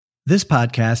This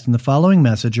podcast and the following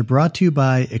message are brought to you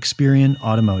by Experian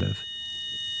Automotive.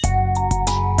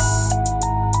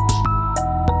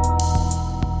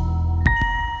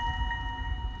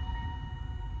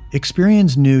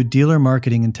 Experian's new dealer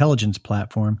marketing intelligence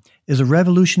platform is a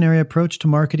revolutionary approach to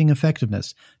marketing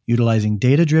effectiveness, utilizing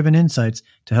data-driven insights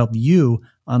to help you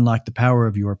unlock the power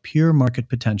of your pure market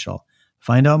potential.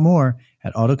 Find out more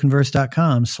at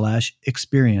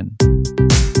autoconverse.com/Experian.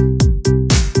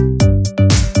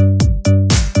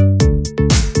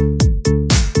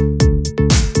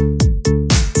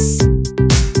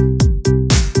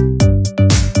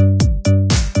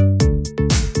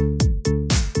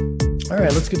 All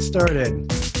right, let's get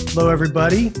started. Hello,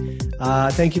 everybody.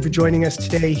 Thank you for joining us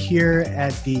today here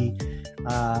at the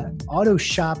Auto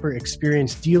Shopper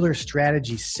Experience Dealer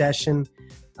Strategy Session.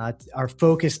 Our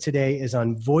focus today is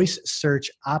on voice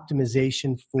search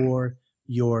optimization for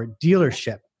your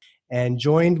dealership. And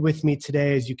joined with me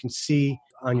today, as you can see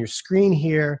on your screen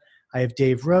here, I have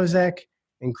Dave Rozek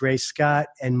and Grace Scott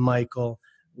and Michael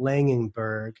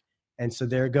Langenberg. And so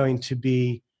they're going to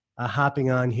be hopping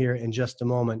on here in just a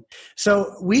moment.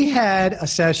 So we had a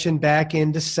session back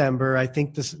in December. I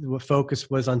think the focus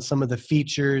was on some of the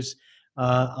features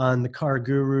on the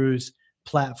CarGurus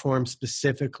platform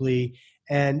specifically.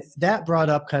 And that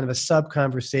brought up kind of a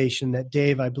sub-conversation that,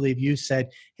 Dave, I believe you said,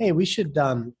 hey, we should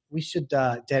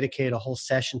dedicate a whole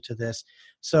session to this.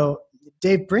 So,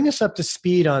 Dave, bring us up to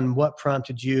speed on what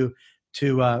prompted you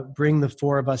to bring the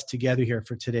four of us together here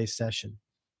for today's session.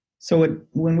 So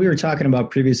when we were talking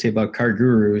about previously about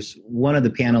CarGurus, one of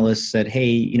the panelists said,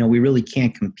 hey, we really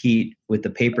can't compete with the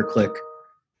pay-per-click,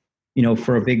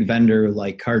 for a big vendor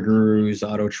like CarGurus,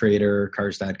 AutoTrader,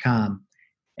 Cars.com.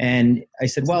 And I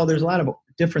said, well, there's a lot of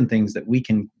different things that we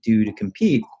can do to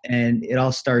compete. And it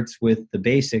all starts with the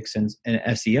basics and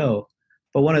SEO.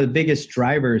 But one of the biggest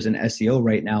drivers in SEO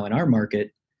right now in our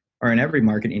market, or in every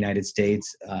market in the United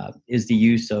States, is the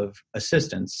use of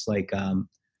assistants like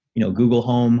Google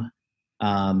Home,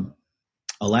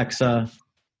 Alexa,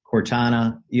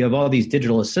 Cortana. You have all these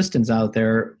digital assistants out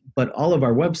there, but all of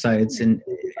our websites, and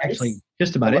actually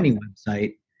just about any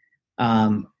website,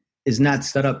 is not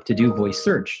set up to do voice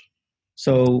search.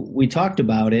 So we talked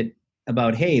about it,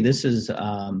 hey, this is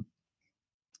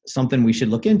something we should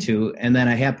look into. And then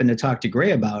I happened to talk to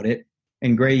Gray about it.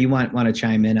 And Gray, you want to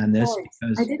chime in on this?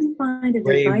 Because I didn't find a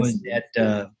Gray device. was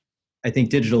at, I think,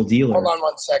 Digital Dealer. Hold on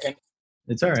 1 second.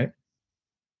 It's all right.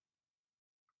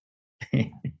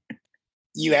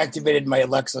 You activated my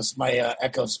Alexa, my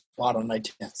Echo Spot on my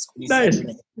desk. Nice.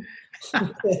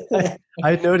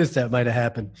 I noticed that might have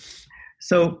happened.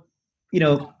 So,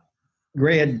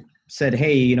 Gray had said,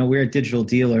 hey, we're at Digital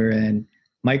Dealer, and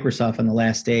Microsoft on the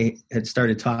last day had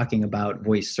started talking about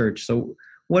voice search. So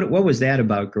what was that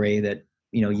about, Gray, that,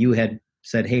 you had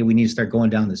said, hey, we need to start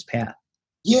going down this path?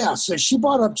 Yeah, so she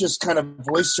brought up just kind of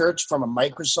voice search from a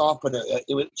Microsoft, but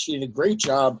she did a great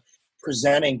job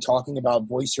talking about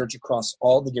voice search across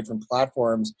all the different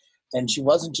platforms. And she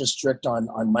wasn't just strict on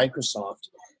Microsoft.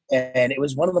 And it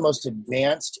was one of the most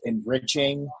advanced,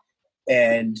 enriching,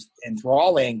 and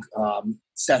enthralling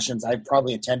sessions I've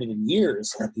probably attended in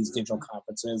years at these digital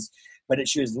conferences. But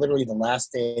she was literally the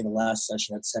last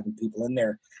session, had 7 people in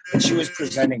there. And she was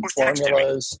presenting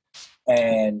formulas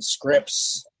and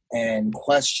scripts and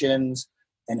questions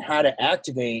and how to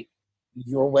activate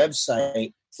your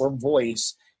website for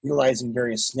voice, utilizing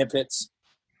various snippets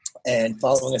and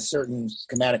following a certain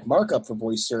schematic markup for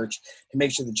voice search to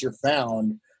make sure that you're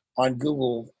found on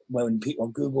Google when people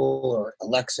Google or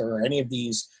Alexa or any of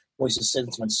these voice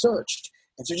assistants when searched.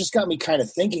 And so it just got me kind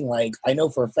of thinking, like, I know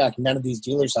for a fact none of these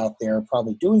dealers out there are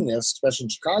probably doing this, especially in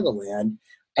Chicagoland.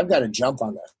 I've got to jump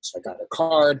on this. So I got a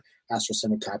card, asked her to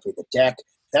send a copy of the deck.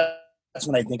 That's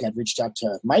when I think I'd reached out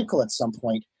to Michael at some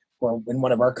point, or in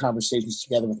one of our conversations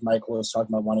together with Michael, I was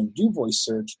talking about wanting to do voice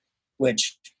search,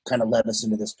 which kind of led us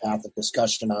into this path of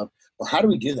discussion of, well, how do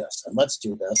we do this? And let's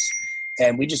do this.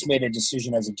 And we just made a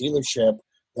decision as a dealership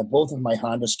that both of my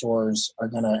Honda stores are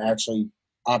going to actually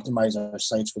optimize our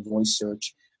sites for voice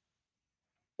search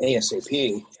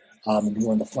ASAP and be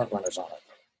one of the front runners on it.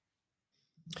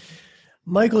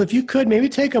 Michael, if you could maybe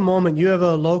take a moment. You have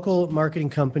a local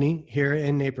marketing company here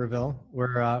in Naperville,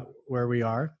 where we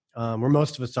are, where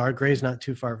most of us are. Gray's not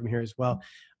too far from here as well.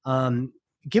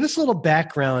 Give us a little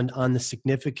background on the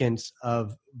significance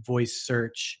of voice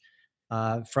search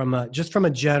from a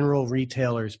general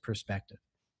retailer's perspective.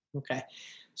 Okay.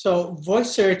 So voice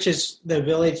search is the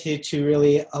ability to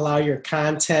really allow your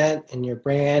content and your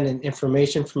brand and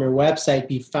information from your website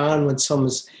be found when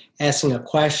someone's asking a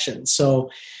question.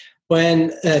 So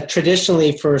When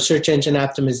traditionally for search engine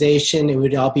optimization, it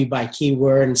would all be by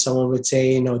keyword, and someone would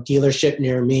say, dealership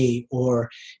near me, or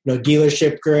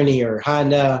dealership Gurney, or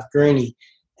Honda Gurney,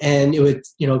 and it would,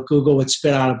 Google would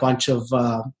spit out a bunch of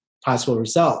possible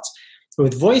results.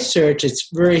 With voice search, it's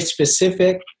very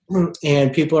specific,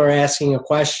 and people are asking a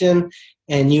question,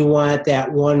 and you want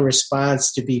that one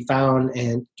response to be found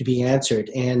and to be answered.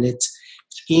 And it's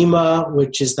schema,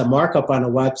 which is the markup on a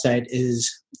website,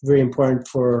 is very important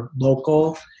for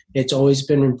local. It's always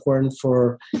been important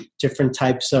for different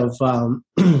types of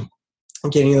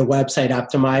getting the website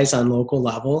optimized on local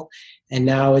level. And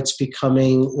now it's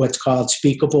becoming what's called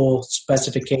speakable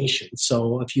specifications.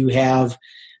 So if you have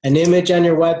an image on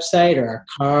your website or a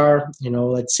car,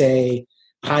 let's say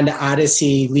Honda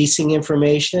Odyssey leasing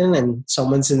information, and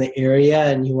someone's in the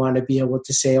area, and you want to be able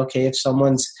to say, okay, if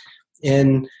someone's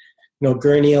in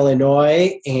Gurney,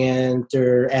 Illinois, and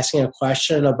they're asking a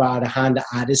question about a Honda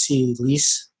Odyssey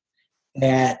lease,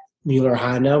 that Mueller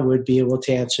Honda would be able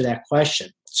to answer that question.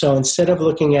 So instead of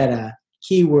looking at a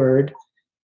keyword,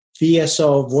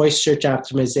 VSO, voice search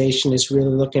optimization, is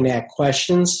really looking at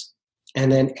questions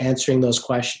and then answering those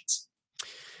questions.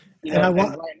 Ryan,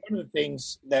 one of the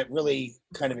things that really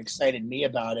kind of excited me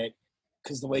about it,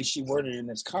 because the way she worded it in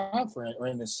this conference or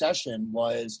in this session,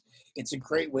 was it's a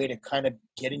great way to kind of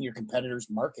get in your competitor's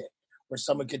market, where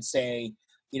someone could say,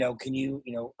 can you,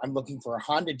 I'm looking for a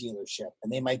Honda dealership,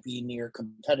 and they might be near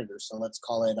competitors. So let's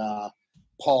call it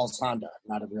Paul's Honda,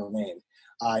 not a real name.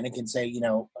 And it can say,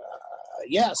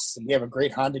 yes, we have a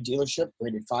great Honda dealership,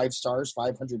 rated 5 stars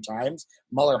 500 times,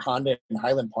 Mueller Honda in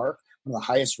Highland Park, one of the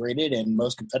highest rated and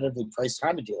most competitively priced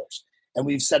Honda dealers. And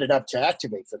we've set it up to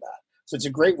activate for that. So it's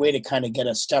a great way to kind of get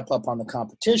a step up on the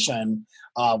competition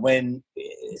when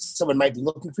someone might be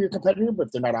looking for your competitor, but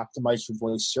if they're not optimized for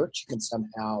voice search, you can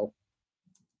somehow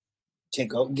get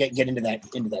into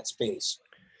that space.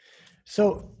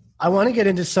 So I want to get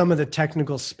into some of the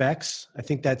technical specs. I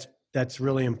think that's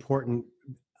really important.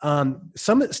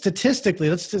 Statistically,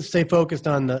 let's just stay focused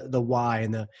on the why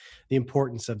and the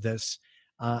importance of this.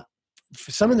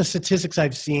 Some of the statistics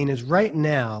I've seen is right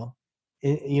now,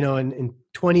 in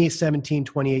 2017,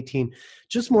 2018,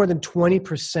 just more than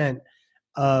 20%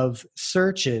 of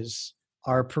searches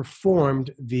are performed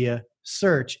via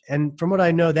search. And from what I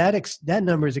know, that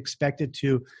number is expected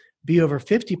to be over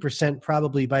 50%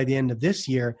 probably by the end of this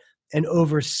year, and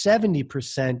over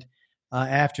 70%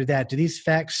 after that. Do these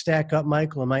facts stack up,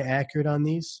 Michael? Am I accurate on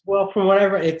these? Well, from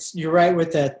whatever, you're right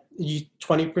with that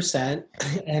 20%.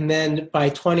 And then by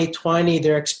 2020,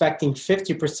 they're expecting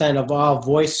 50% of all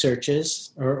voice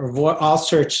searches or all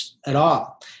search at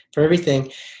all for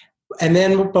everything. And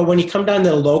then, but when you come down to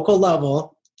the local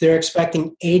level, they're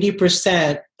expecting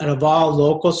 80% of all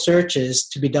local searches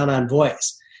to be done on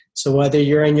voice. So whether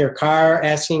you're in your car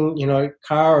asking,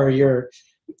 or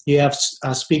you have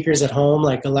speakers at home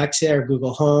like Alexa or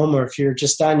Google Home, or if you're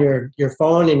just on your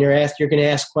phone and you're going to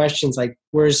ask questions like,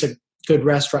 where's a good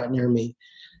restaurant near me?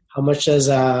 How much does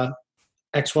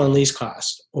X1 lease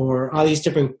cost? Or all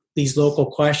these local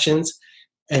questions.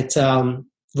 It's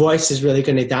voice is really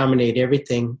going to dominate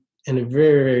everything in a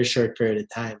very, very short period of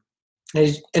time.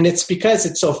 And it's because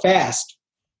it's so fast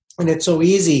and it's so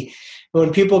easy.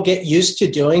 When people get used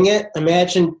to doing it,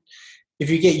 imagine if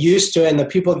you get used to it and the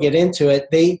people get into it,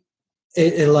 they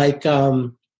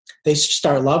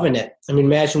start loving it. I mean,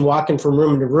 imagine walking from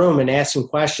room to room and asking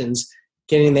questions,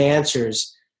 getting the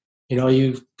answers.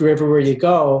 Everywhere you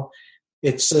go,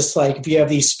 it's just like if you have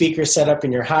these speakers set up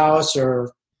in your house,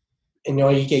 or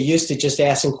you get used to just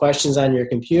asking questions on your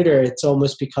computer. It's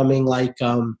almost becoming like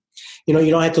you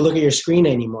don't have to look at your screen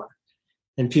anymore,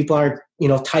 and people aren't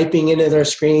typing into their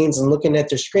screens and looking at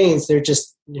their screens. They're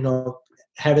just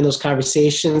having those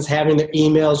conversations, having their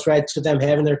emails read to them,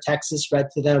 having their texts read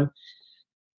to them.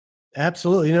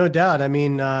 Absolutely, no doubt. I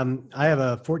mean, I have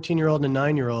a 14-year-old and a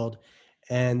 9-year-old,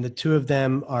 and the two of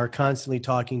them are constantly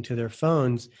talking to their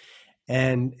phones.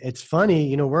 And it's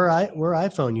funny, we're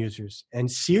iPhone users, and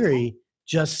Siri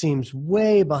just seems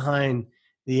way behind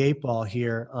the 8 ball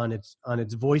here on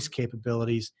its voice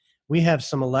capabilities. We have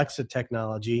some Alexa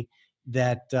technology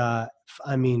that,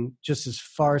 just is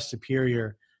far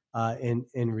superior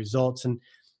in results. And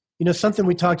something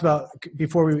we talked about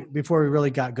before we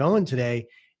really got going today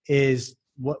is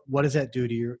what does that do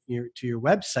to your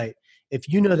website? If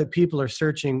you know that people are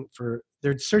searching for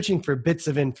bits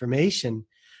of information,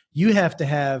 you have to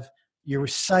have your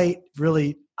site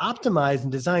really optimized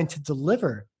and designed to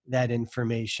deliver that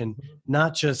information,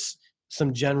 not just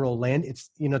some general land.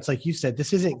 It's it's like you said,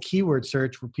 this isn't keyword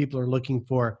search where people are looking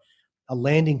for a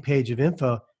landing page of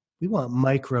info. We want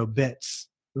micro bits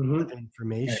of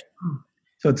information.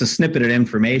 So it's a snippet of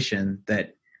information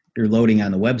that you're loading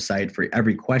on the website for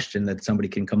every question that somebody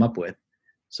can come up with.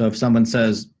 So if someone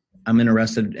says, I'm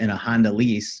interested in a Honda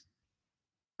lease,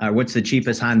 what's the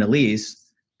cheapest Honda lease?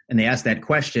 And they ask that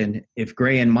question, if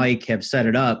Gray and Mike have set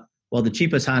it up, well, the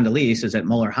cheapest Honda lease is at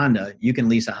Muller Honda. You can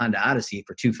lease a Honda Odyssey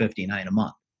for $259 a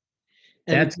month.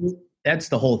 That's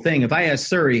the whole thing. If I ask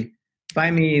Surrey,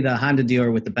 find me the Honda dealer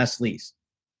with the best lease,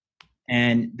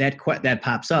 and that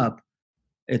pops up,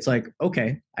 it's like,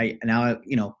 okay,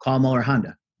 call Muller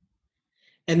Honda.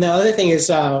 And the other thing is,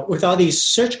 with all these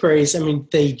search queries, I mean,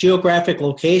 the geographic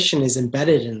location is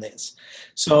embedded in this.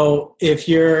 So if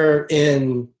you're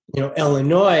in,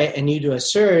 Illinois and you do a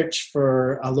search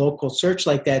for a local search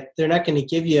like that, they're not going to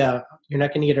give you're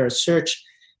not going to get a search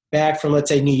back from, let's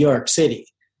say, New York City.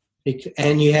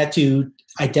 And you had to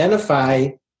identify,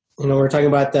 we're talking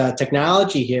about the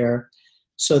technology here,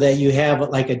 so that you have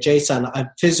like a JSON,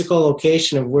 a physical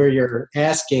location of where you're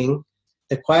asking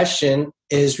the question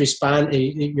is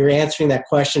you're answering that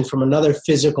question from another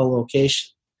physical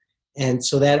location. And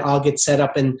so that all gets set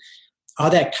up, and all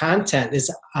that content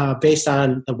is based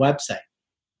on the website.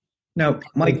 Now,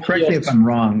 Mike, correct me if I'm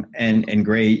wrong, and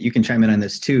Gray, you can chime in on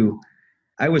this too.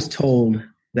 I was told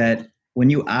that when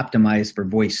you optimize for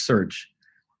voice search,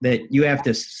 that you have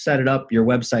to set it up, your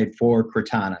website, for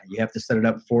Cortana. You have to set it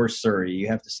up for Surrey. You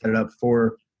have to set it up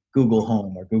for Google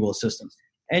Home or Google Assistant.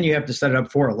 And you have to set it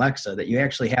up for Alexa, that you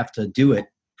actually have to do it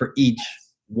for each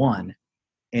one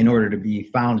in order to be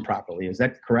found properly. Is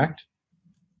that correct?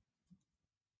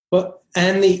 Well,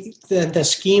 and the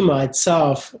schema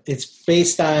itself, it's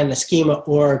based on a schema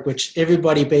org, which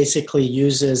everybody basically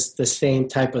uses the same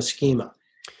type of schema.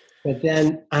 But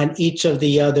then on each of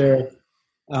the other,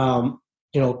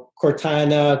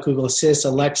 Cortana, Google Assist,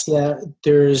 Alexa,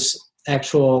 there's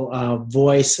actual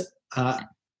voice,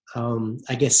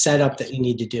 setup that you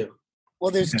need to do.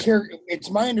 Well, it's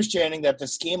my understanding that the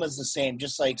schema is the same,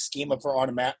 just like schema for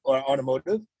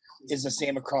automotive is the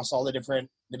same across all the different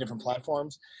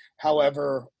platforms.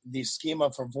 However, the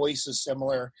schema for voice is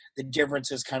similar. The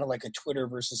difference is kind of like a Twitter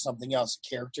versus something else,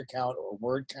 character count or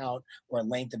word count or a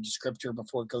length of descriptor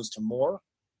before it goes to more.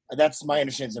 That's my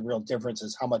understanding. The real difference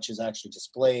is how much is actually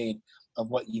displayed of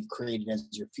what you've created as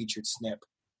your featured snip.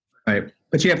 Right.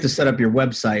 But you have to set up your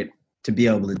website to be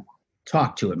able to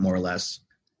talk to it more or less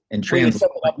and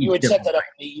translate. You would set that up.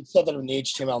 You'd set that up in the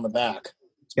HTML in the back.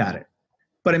 Got it.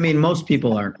 But I mean, most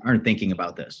people aren't thinking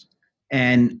about this.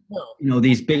 And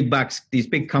these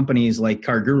big companies like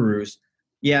CarGurus,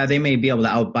 yeah, they may be able to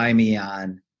outbuy me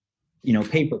on,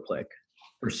 pay-per-click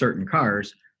for certain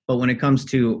cars. But when it comes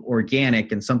to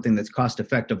organic and something that's cost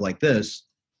effective like this,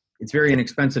 it's very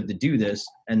inexpensive to do this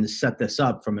and to set this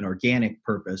up from an organic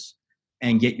purpose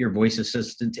and get your voice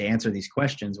assistant to answer these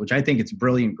questions, which I think it's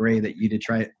brilliant, Gray, that you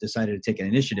decided to take an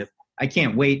initiative. I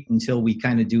can't wait until we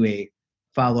kind of do a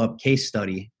follow-up case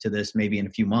study to this maybe in a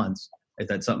few months, if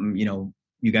that's something,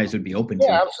 you guys would be open to.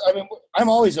 Yeah, I mean, I'm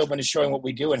always open to showing what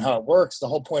we do and how it works. The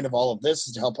whole point of all of this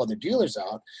is to help other dealers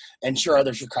out. And sure,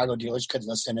 other Chicago dealers could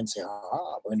listen and say,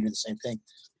 we're going to do the same thing,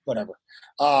 whatever.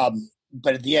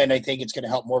 But at the end, I think it's going to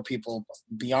help more people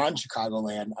beyond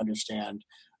Chicagoland understand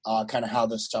kind of how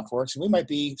this stuff works. And we might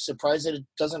be surprised that it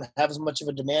doesn't have as much of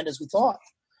a demand as we thought.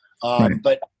 Right.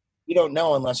 But you don't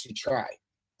know unless you try.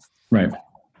 Right.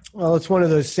 Well, it's one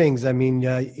of those things. I mean,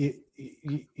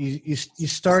 you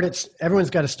start it.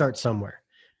 Everyone's got to start somewhere,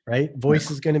 right? Voice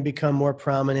is going to become more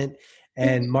prominent,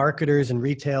 and marketers and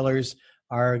retailers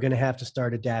are going to have to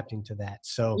start adapting to that.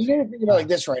 So you got to think about it like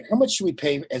this, right? How much should we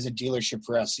pay as a dealership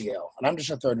for SEO? And I'm just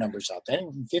going to throw numbers out there.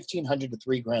 From $1,500 to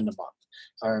 $3,000 a month.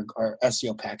 Our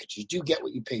SEO packages. Do get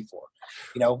what you pay for.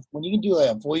 When you can do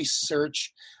a voice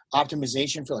search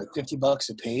optimization for like $50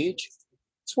 a page,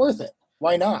 it's worth it.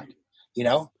 Why not?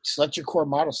 Select your core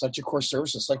model, select your core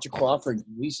services, select your core offering,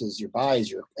 leases, your buys,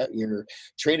 your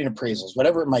trade-in appraisals,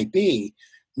 whatever it might be.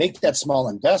 Make that small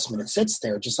investment. It sits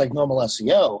there just like normal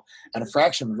SEO at a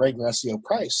fraction of the regular SEO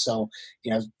price. So,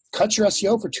 cut your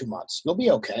SEO for 2 months. You'll be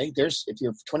okay. If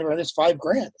you're 20 minutes,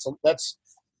 $5,000. So that's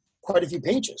quite a few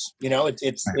pages.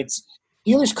 It's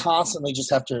dealers constantly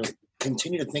just have to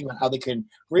continue to think about how they can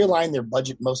realign their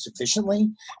budget most efficiently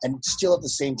and still at the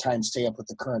same time stay up with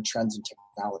the current trends in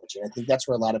technology. And I think that's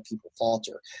where a lot of people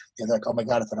falter. They're like, oh my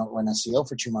God, if I don't run SEO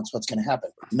for 2 months, what's going to happen?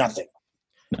 Nothing.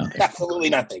 Absolutely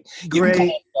nothing.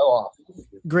 Gray,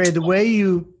 the way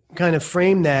you kind of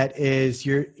frame that is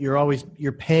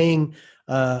you're paying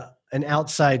an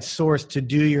outside source to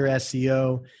do your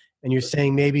SEO, and you're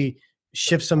saying maybe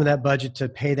shift some of that budget to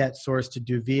pay that source to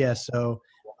do VSO.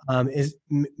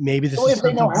 Maybe this is if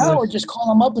they know how, or just call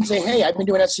them up and say, hey, I've been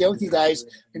doing SEO with you guys.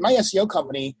 In my SEO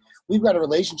company, we've got a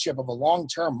relationship of a long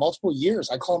term, multiple years.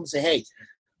 I call them and say, hey,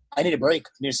 I need a break. I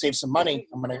need to save some money.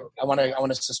 I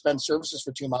want to suspend services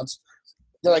for 2 months.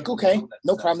 They're like, okay,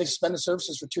 no problem. They suspend the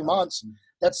services for 2 months.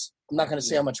 I'm not going to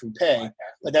say how much we pay,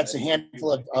 but that's a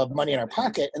handful of money in our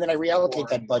pocket. And then I reallocate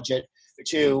that budget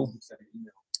to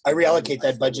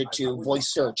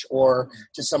voice search or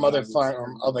to some other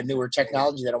form of a newer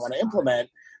technology that I want to implement.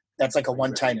 That's like a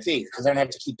one-time fee because I don't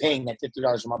have to keep paying that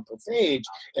 $50 a month per page.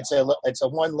 It's a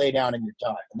one lay down and you're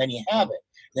done. And then you have it.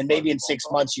 And then maybe in 6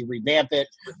 months you revamp it,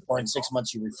 or in 6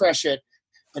 months you refresh it.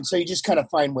 And so you just kind of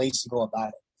find ways to go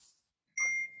about it.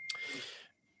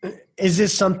 Is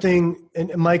this something,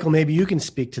 and Michael, maybe you can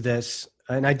speak to this.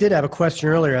 And I did have a question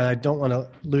earlier I don't want to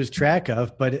lose track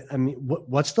of, but I mean,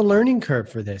 what's the learning curve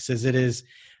for this? Is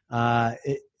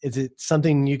it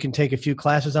something you can take a few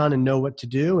classes on and know what to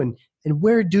do? And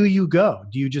where do you go?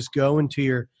 Do you just go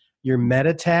into your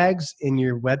meta tags in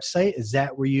your website? Is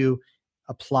that where you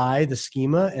apply the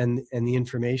schema and the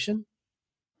information?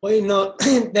 Well,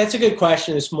 that's a good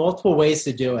question. There's multiple ways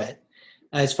to do it.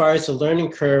 As far as the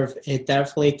learning curve, it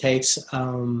definitely takes,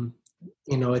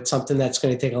 it's something that's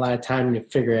going to take a lot of time to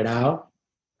figure it out.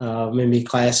 Maybe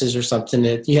classes or something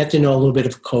that you have to know a little bit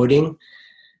of coding.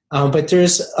 But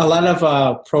there's a lot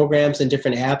of programs and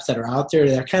different apps that are out there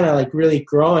that are kind of like really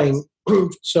growing.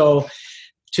 So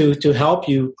to help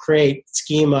you create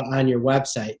schema on your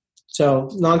website. So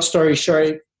long story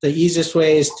short, the easiest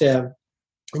way is to,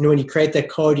 when you create that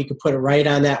code, you can put it right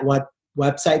on that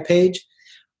website page,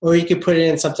 or you can put it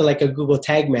in something like a Google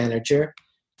Tag Manager,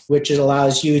 which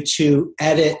allows you to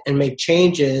edit and make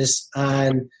changes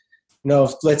on,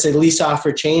 if, let's say, lease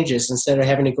offer changes. Instead of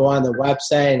having to go on the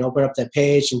website and open up that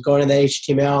page and go into the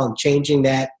HTML and changing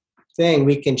that thing,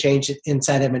 we can change it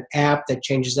inside of an app that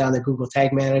changes on the Google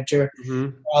Tag Manager.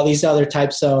 Mm-hmm. All these other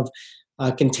types of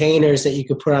containers that you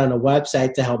could put on a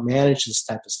website to help manage this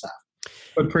type of stuff.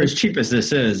 But for as cheap as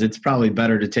this is, it's probably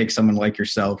better to take someone like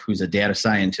yourself who's a data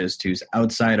scientist who's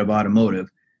outside of automotive.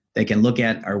 They can look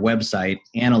at our website,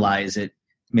 analyze it,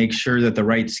 make sure that the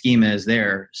right schema is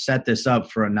there, set this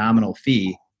up for a nominal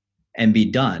fee, and be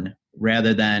done,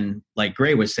 rather than, like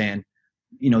Gray was saying,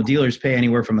 dealers pay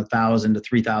anywhere from $1,000 to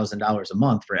 $3,000 a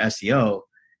month for SEO.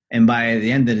 And by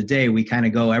the end of the day, we kind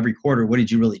of go every quarter, what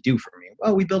did you really do for me?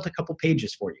 Well, we built a couple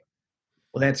pages for you.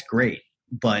 Well, that's great.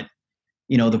 But,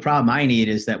 the problem I need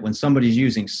is that when somebody's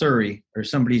using Siri or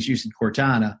somebody's using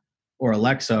Cortana or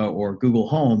Alexa or Google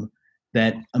Home,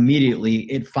 that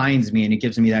immediately it finds me and it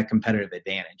gives me that competitive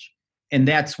advantage. And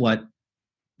that's what,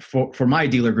 for my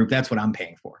dealer group, that's what I'm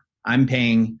paying for. I'm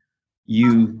paying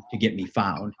you to get me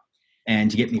found,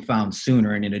 and to get me found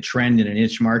sooner and in a trend in a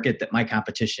niche market that my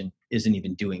competition isn't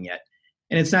even doing yet.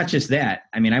 And it's not just that.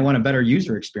 I mean, I want a better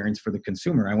user experience for the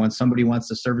consumer. I want somebody who wants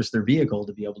to service their vehicle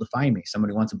to be able to find me.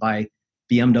 Somebody who wants to buy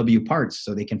BMW parts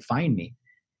so they can find me.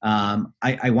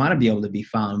 I want to be able to be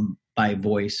found by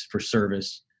voice for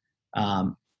service,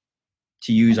 to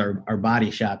use our body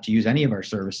shop, to use any of our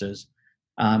services,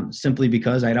 simply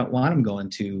because I don't want them going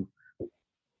to,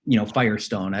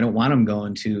 Firestone. I don't want them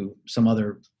going to some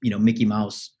other, Mickey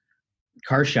Mouse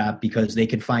car shop because they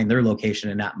could find their location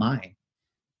and not mine.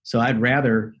 So I'd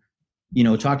rather,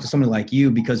 talk to someone like you,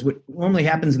 because what normally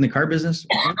happens in the car business,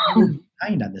 we're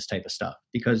behind on this type of stuff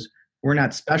because we're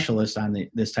not specialists on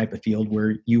this type of field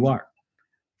where you are.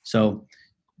 So,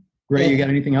 Ray, you got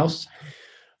anything else?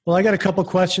 Well, I got a couple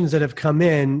questions that have come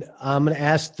in. I'm going to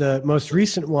ask the most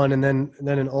recent one and then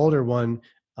an older one.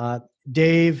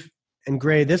 Dave and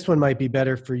Gray, this one might be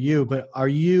better for you, but are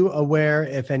you aware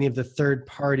if any of the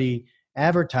third-party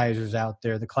advertisers out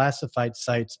there, the classified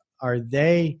sites,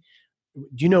 do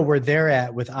you know where they're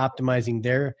at with optimizing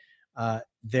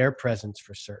their presence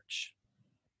for search?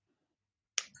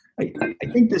 I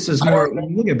think this is more,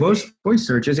 when you look at voice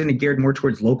search, isn't it geared more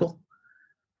towards local?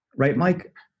 Right,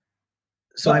 Mike?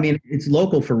 So, I mean, it's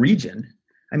local for region.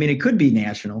 I mean, it could be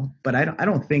national, but I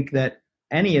don't think that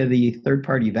any of the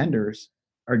third-party vendors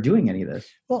are doing any of this.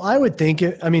 Well, I would think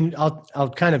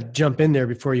I'll kind of jump in there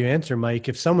before you answer, Mike.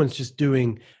 If someone's just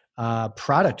doing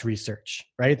product research,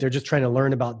 right? They're just trying to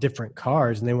learn about different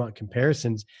cars and they want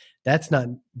comparisons. That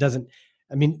doesn't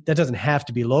have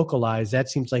to be localized. That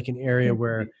seems like an area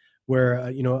where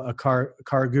a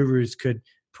car gurus could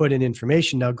put in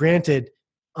information. Now, granted,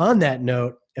 on that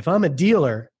note, if I'm a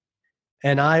dealer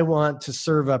and I want to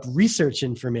serve up research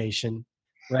information,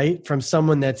 right, from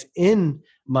someone that's in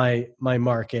my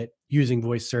market using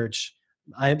voice search,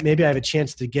 maybe I have a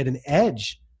chance to get an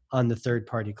edge on the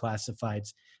third-party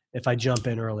classifieds if I jump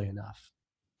in early enough.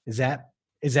 Is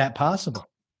that possible?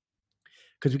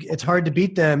 Because it's hard to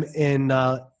beat them in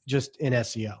just in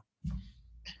SEO.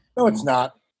 No, it's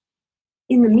not.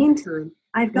 In the meantime,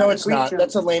 I've got No, a it's great not. joke.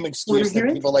 That's a lame excuse hear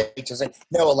that it? people like to say,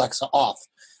 no, Alexa, off.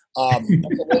 I I'm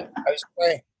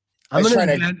was going to trying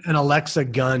to, invent an Alexa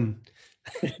gun.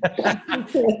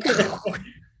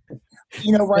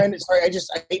 Ryan, sorry,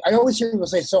 I always hear people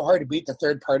say it's so hard to beat the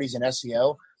third parties in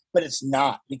SEO, but it's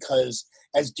not, because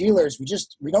as dealers,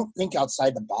 we don't think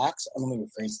outside the box. Let me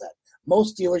rephrase that.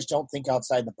 Most dealers don't think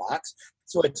outside the box.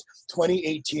 So it's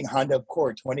 2018 Honda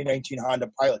Accord, 2019 Honda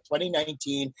Pilot,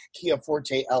 2019 Kia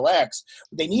Forte LX.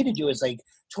 What they need to do is like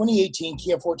 2018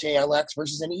 Kia Forte LX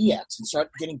versus an EX and start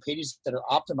getting pages that are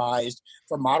optimized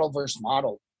for model versus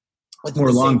model.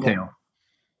 More long tail.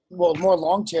 Well, more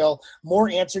long tail, more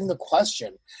answering the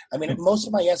question. I mean, most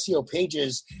of my SEO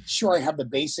pages, sure, I have the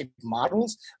basic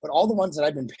models, but all the ones that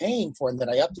I've been paying for and that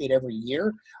I update every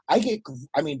year, I get,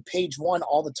 page one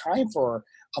all the time for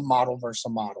a model versus a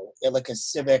model, like a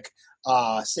Civic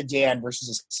sedan versus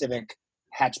a Civic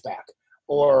hatchback,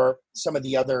 or some of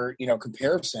the other,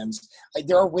 comparisons.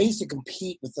 There are ways to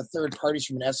compete with the third parties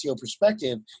from an SEO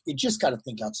perspective. You just got to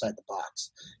think outside the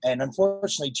box. And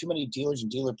unfortunately, too many dealers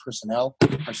and dealer personnel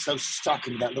are so stuck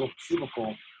in that little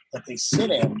cubicle that they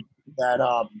sit in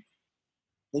that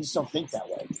they just don't think that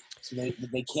way. So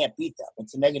they can't beat that.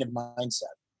 It's a negative mindset.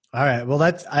 All right. Well,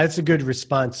 that's a good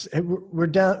response. We're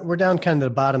down kind of the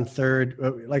bottom third.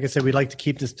 Like I said, we'd like to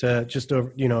keep this to just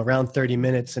over, around 30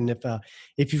 minutes. And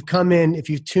if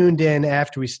you've tuned in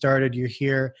after we started, you're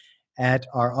here at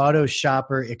our Auto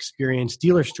Shopper Experience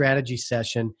Dealer Strategy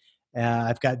Session.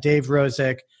 I've got Dave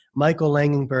Rozek, Michael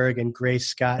Langenberg, and Grace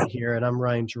Scott here, and I'm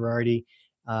Ryan Girardi.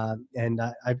 And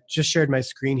I've just shared my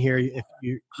screen here. If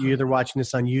you're either watching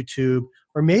this on YouTube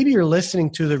or maybe you're listening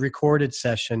to the recorded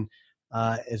session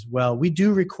as well. We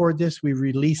do record this. We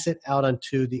release it out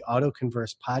onto the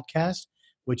AutoConverse podcast,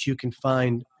 which you can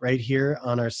find right here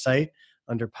on our site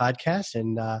under podcasts,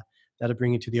 and that'll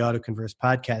bring you to the AutoConverse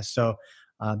podcast. So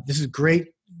this is great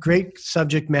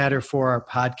subject matter for our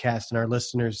podcast, and our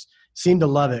listeners seem to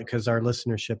love it because our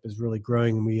listenership is really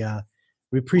growing, and we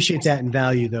appreciate that and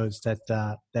value those that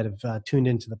have tuned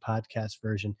into the podcast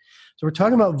version. So we're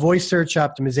talking about voice search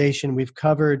optimization. We've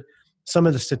covered some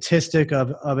of the statistic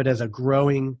of it as a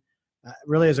growing,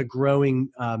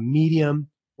 medium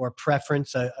or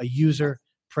preference, a user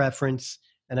preference.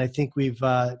 And I think we've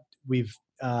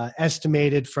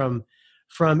estimated from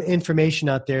information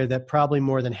out there that probably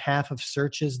more than half of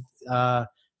searches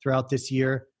throughout this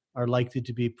year are likely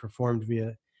to be performed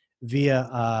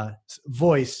via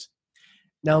voice.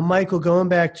 Now, Michael, going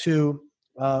back to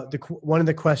one of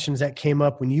the questions that came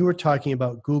up when you were talking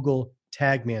about Google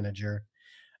Tag Manager,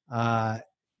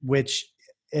 which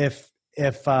if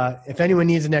anyone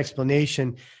needs an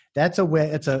explanation, that's a way.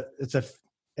 It's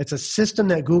a system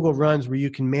that Google runs where you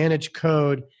can manage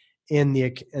code in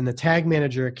the Tag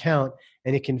Manager account,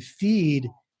 and it can feed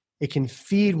what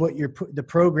the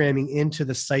programming into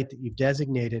the site that you've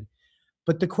designated.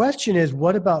 But the question is,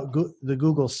 what about the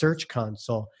Google Search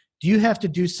Console? Do you have to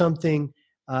do something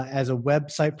as a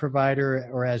website provider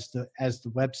or as the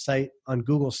website on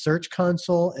Google Search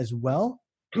Console as well?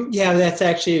 Yeah, that's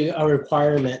actually a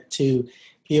requirement to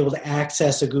be able to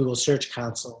access a Google Search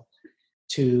Console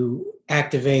to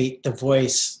activate the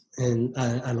voice on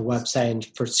a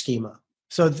website for schema.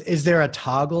 So is there a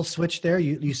toggle switch there?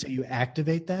 You say you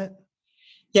activate that?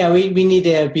 Yeah, we need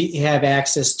to have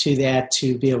access to that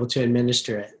to be able to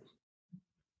administer it.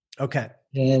 Okay.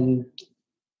 And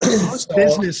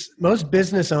most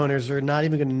business owners are not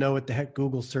even going to know what the heck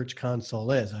Google Search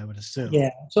Console is, I would assume.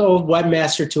 Yeah. So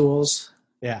Webmaster Tools.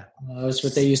 Yeah. That's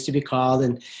what they used to be called.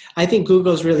 And I think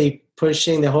Google's really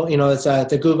pushing the whole, it's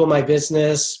the Google My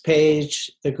Business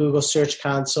page, the Google Search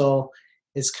Console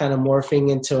is kind of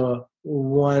morphing into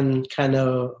one kind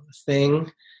of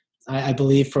thing, I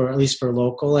believe, at least for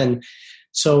local. And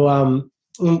so,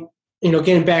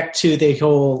 getting back to the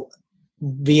whole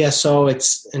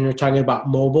VSO, and we're talking about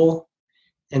mobile.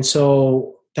 And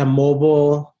so the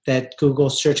mobile, that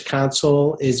Google Search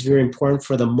Console is very important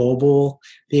for the mobile,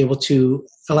 be able to,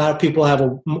 a lot of people have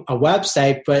a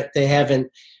website, but they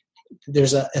haven't,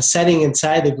 there's a setting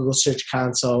inside the Google Search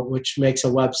Console which makes a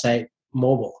website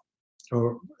mobile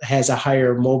or has a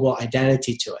higher mobile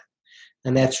identity to it.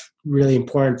 And that's really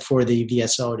important for the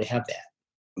VSO to have that.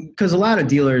 Because a lot of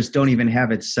dealers don't even have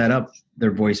it set up,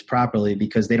 their voice properly,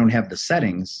 because they don't have the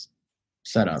settings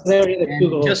set up.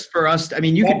 And just for us,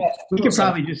 we could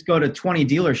probably just go to 20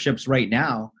 dealerships right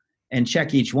now and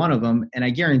check each one of them, and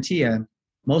I guarantee you,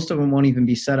 most of them won't even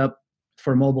be set up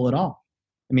for mobile at all.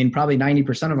 Probably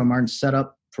 90% of them aren't set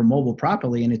up for mobile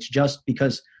properly, and it's just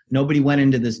because nobody went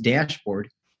into this dashboard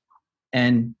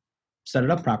and set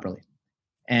it up properly.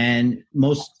 And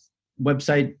most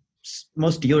website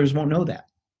most dealers won't know that.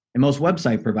 And most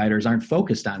website providers aren't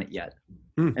focused on it yet.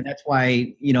 And that's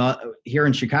why, here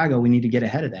in Chicago, we need to get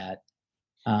ahead of that.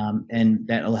 And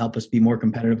that'll help us be more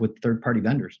competitive with third-party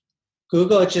vendors.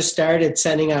 Google just started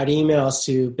sending out emails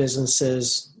to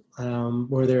businesses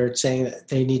where they're saying that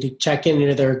they need to check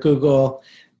into their Google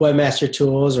Webmaster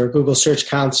Tools or Google Search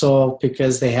Console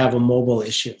because they have a mobile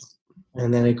issue.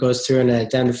 And then it goes through and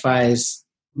identifies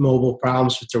mobile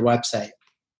problems with their website.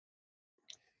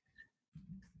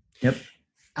 Yep.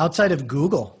 Outside of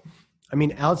Google,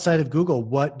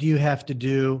 what do you have to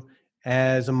do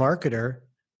as a marketer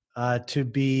to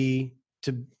be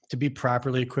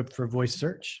properly equipped for voice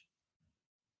search?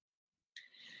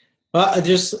 Well,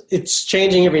 it's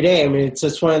changing every day. I mean,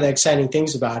 it's one of the exciting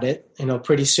things about it.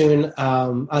 Pretty soon,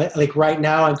 like right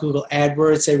now on Google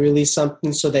AdWords, they release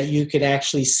something so that you could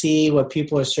actually see what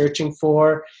people are searching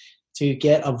for to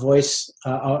get a voice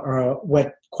or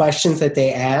what questions that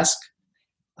they ask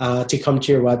to come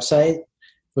to your website,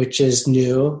 which is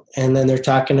new. And then they're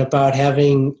talking about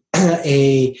having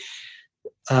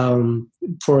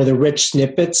for the rich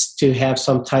snippets to have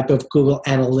some type of Google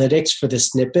Analytics for the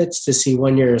snippets to see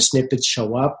when your snippets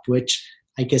show up, which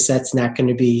I guess that's not going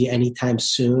to be anytime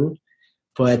soon.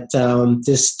 But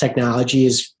this technology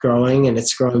is growing and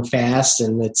it's growing fast,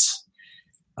 and it's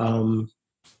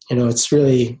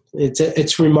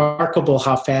it's remarkable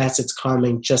how fast it's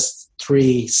coming. Just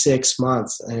 3-6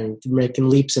 months and making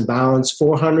leaps and bounds.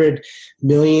 400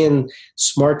 million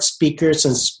smart speakers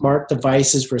and smart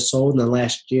devices were sold in the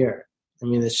last year. I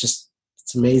mean, it's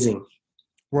amazing.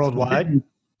 Worldwide?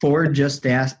 Ford just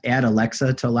add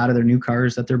Alexa to a lot of their new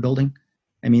cars that they're building.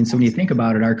 I mean, so when you think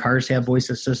about it, our cars have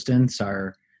voice assistants,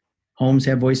 our homes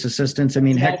have voice assistants. I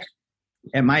mean, heck,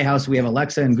 at my house, we have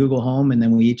Alexa and Google Home, and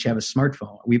then we each have a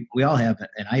smartphone. We all have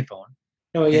an iPhone.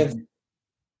 No, you have.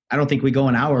 I don't think we go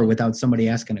an hour without somebody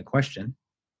asking a question.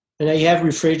 You have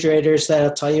refrigerators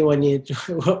that'll tell you what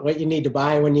you need to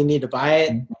buy when you need to buy it,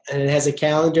 and it has a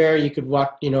calendar. You could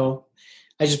walk.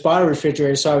 I just bought a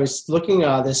refrigerator, so I was looking at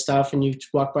all this stuff, and you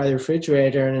walk by the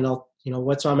refrigerator, and it'll,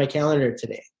 what's on my calendar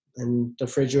today, and the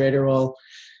refrigerator will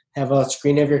have a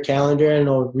screen of your calendar, and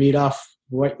it'll read off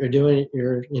what you're doing,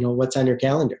 what's on your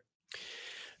calendar.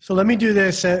 So let me do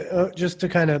this just to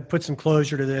kind of put some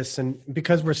closure to this, and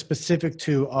because we're specific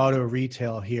to auto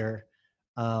retail here,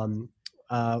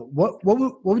 what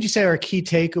would you say are key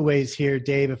takeaways here,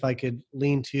 Dave? If I could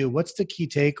lean to you, what's the key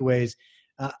takeaways?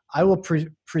 I will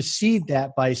precede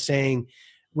that by saying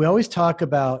we always talk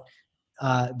about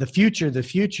the future.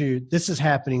 This is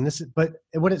happening. But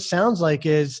what it sounds like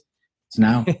is it's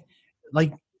now.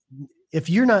 Like if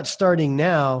you're not starting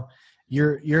now,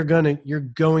 you're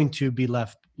going to be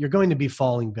left. You're going to be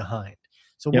falling behind.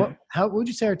 So yep. What would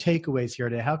you say are takeaways here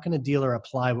today? How can a dealer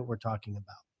apply what we're talking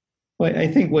about? Well, I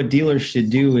think what dealers should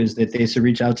do is that they should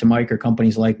reach out to Mike or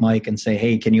companies like Mike and say,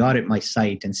 hey, can you audit my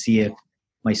site and see if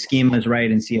my schema is right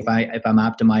and see if I'm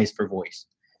optimized for voice?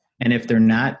 And if they're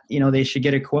not, they should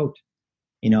get a quote.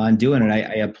 On doing it,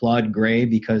 I applaud Gray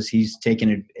because he's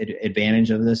taken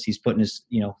advantage of this. He's putting his,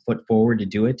 foot forward to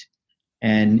do it.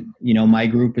 And, my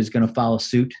group is going to follow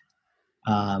suit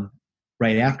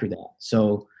right after that.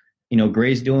 So,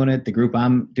 Gray's doing it, the group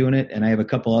I'm doing it, and I have a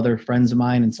couple other friends of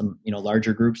mine and some,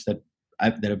 larger groups that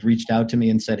have reached out to me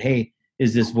and said, hey,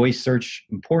 is this voice search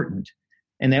important?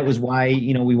 And that was why,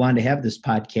 we wanted to have this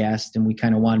podcast, and we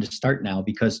kind of wanted to start now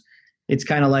because it's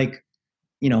kind of like,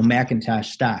 Macintosh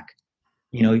stock.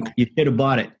 You should have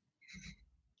bought it.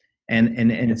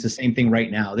 And it's the same thing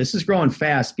right now. This is growing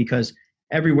fast because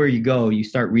everywhere you go, you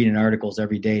start reading articles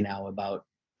every day now about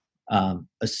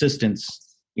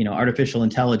assistance, artificial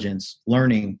intelligence,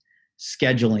 learning,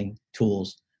 scheduling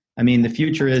tools. I mean, the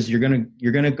future is you're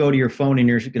gonna go to your phone and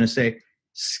you're gonna say,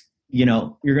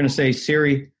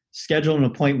 Siri, schedule an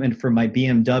appointment for my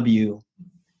BMW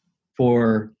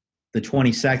for the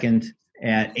 22nd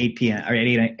at 8 p.m. or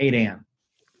 8 a.m.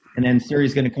 And then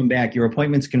Siri's going to come back. Your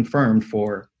appointment's confirmed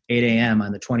for 8 a.m.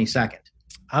 on the 22nd.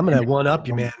 I'm going to one up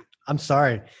you, man. I'm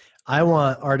sorry. I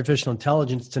want artificial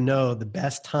intelligence to know the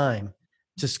best time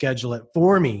to schedule it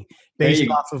for me based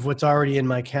off of what's already in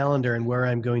my calendar and where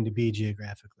I'm going to be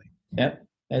geographically. Yep,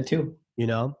 that too.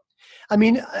 I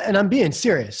mean, and I'm being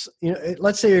serious.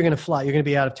 Let's say you're going to fly. You're going to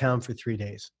be out of town for 3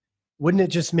 days. Wouldn't it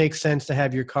just make sense to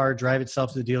have your car drive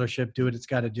itself to the dealership, do what it's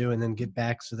got to do, and then get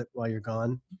back so that while you're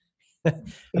gone? I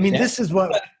mean, this is where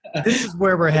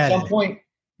we're headed. At some point,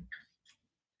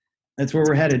 that's where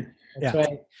we're headed. That's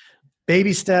right.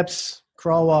 Baby steps,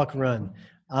 crawl, walk, run.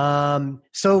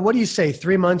 So what do you say?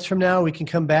 3 months from now, we can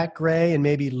come back, Gray, and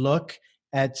maybe look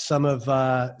at some of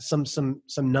some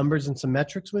numbers and some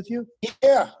metrics with you?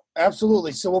 Yeah,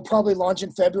 Absolutely. So we'll probably launch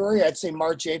in February. I'd say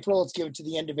March, April. Let's give it to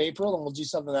the end of April, and we'll do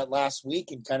something that last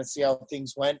week and kind of see how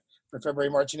things went for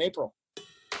February, March, and April.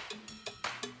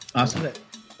 Awesome.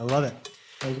 I love it.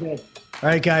 Sounds good. All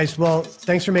right, guys. Well,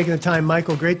 thanks for making the time.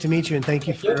 Michael, great to meet you, and thank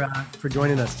you for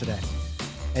joining us today.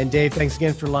 And Dave, thanks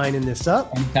again for lining this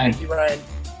up. Anytime. Thank you, Ryan.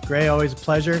 Gray, always a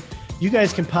pleasure. You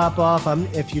guys can pop off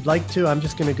if you'd like to. I'm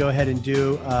just going to go ahead and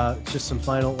do just some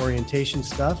final orientation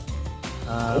stuff.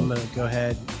 I'm going to go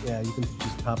ahead. Yeah, you can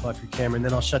just pop off your camera, and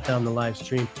then I'll shut down the live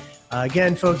stream.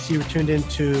 Again, folks, you were tuned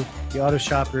into the Auto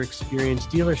Shopper Experience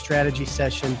Dealer Strategy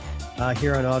Session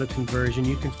here on Auto Conversion.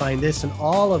 You can find this and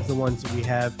all of the ones that we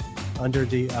have under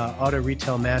the Auto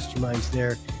Retail Masterminds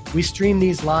there. We stream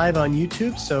these live on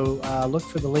YouTube, so look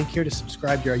for the link here to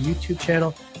subscribe to our YouTube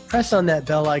channel. Press on that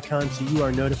bell icon so you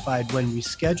are notified when we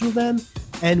schedule them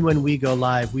and when we go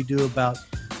live. We do about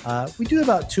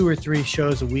 2 or 3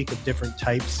 shows a week of different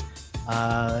types,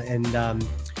 and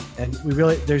we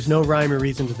really, there's no rhyme or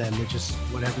reason to them. They're just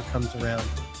whatever comes around.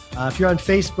 If you're on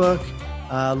Facebook,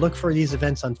 look for these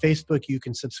events on Facebook. You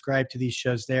can subscribe to these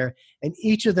shows there, and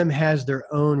each of them has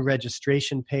their own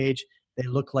registration page. They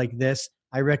look like this.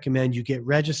 I recommend you get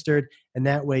registered, and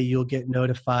that way you'll get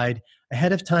notified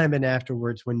ahead of time and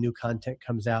afterwards when new content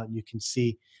comes out, and you can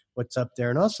see what's up there.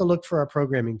 And also look for our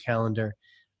programming calendar.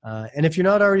 And if you're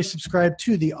not already subscribed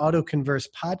to the AutoConverse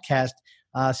podcast,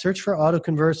 search for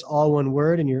AutoConverse, all one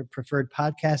word, in your preferred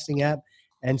podcasting app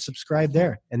and subscribe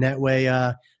there. And that way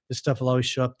this stuff will always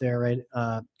show up there right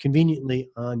conveniently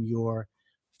on your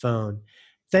phone.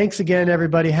 Thanks again,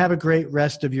 everybody. Have a great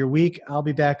rest of your week. I'll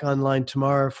be back online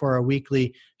tomorrow for our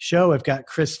weekly show. I've got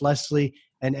Chris Leslie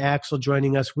and Axel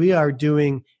joining us. We are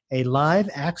doing a live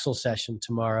Axel session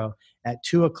tomorrow at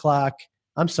 2 o'clock.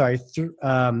 I'm sorry,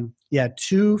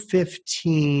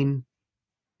 2:15,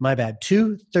 my bad,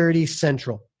 2:30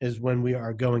 Central is when we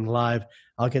are going live.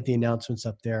 I'll get the announcements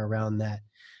up there around that.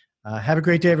 Have a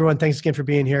great day, everyone. Thanks again for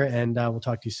being here, and we'll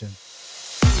talk to you soon.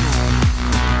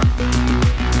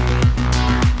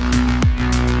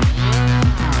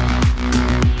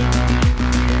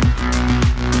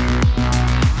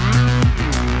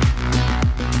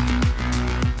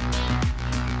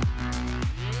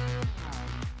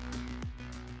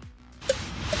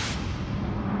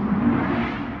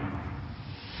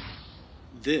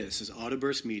 This is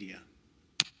Autoburst Media.